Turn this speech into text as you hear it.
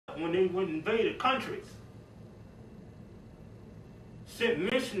when they went and invaded countries. Sent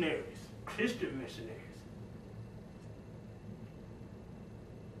missionaries, Christian missionaries.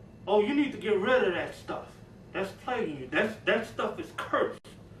 Oh, you need to get rid of that stuff. That's plaguing you. That stuff is cursed.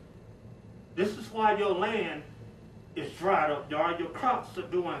 This is why your land is dried up. All your crops are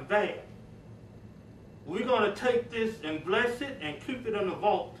doing bad. We're going to take this and bless it and keep it in the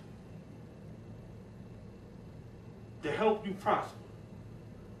vault to help you prosper.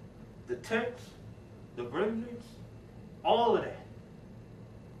 The text, the remnants, all of that.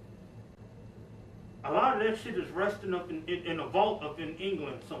 A lot of that shit is resting up in a vault up in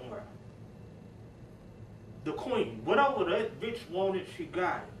England somewhere. The queen, whatever that bitch wanted, she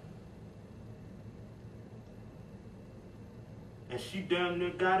got it. And she damn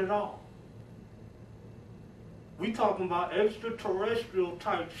near got it all. We talking about extraterrestrial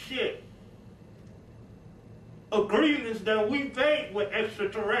type shit. Agreements that we made with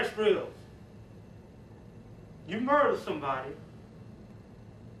extraterrestrials. You murder somebody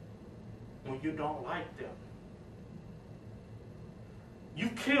when you don't like them. You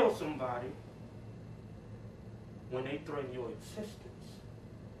kill somebody when they threaten your existence,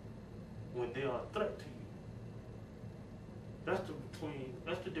 when they are a threat to you.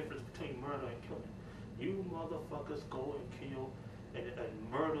 That's the difference between murder and killing. You motherfuckers go and kill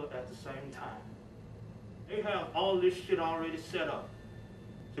and murder at the same time. They have all this shit already set up.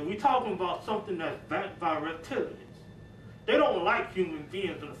 So we talking about something that's backed by reptilians. They don't like human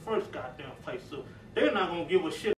beings in the first goddamn place, so they're not gonna give a shit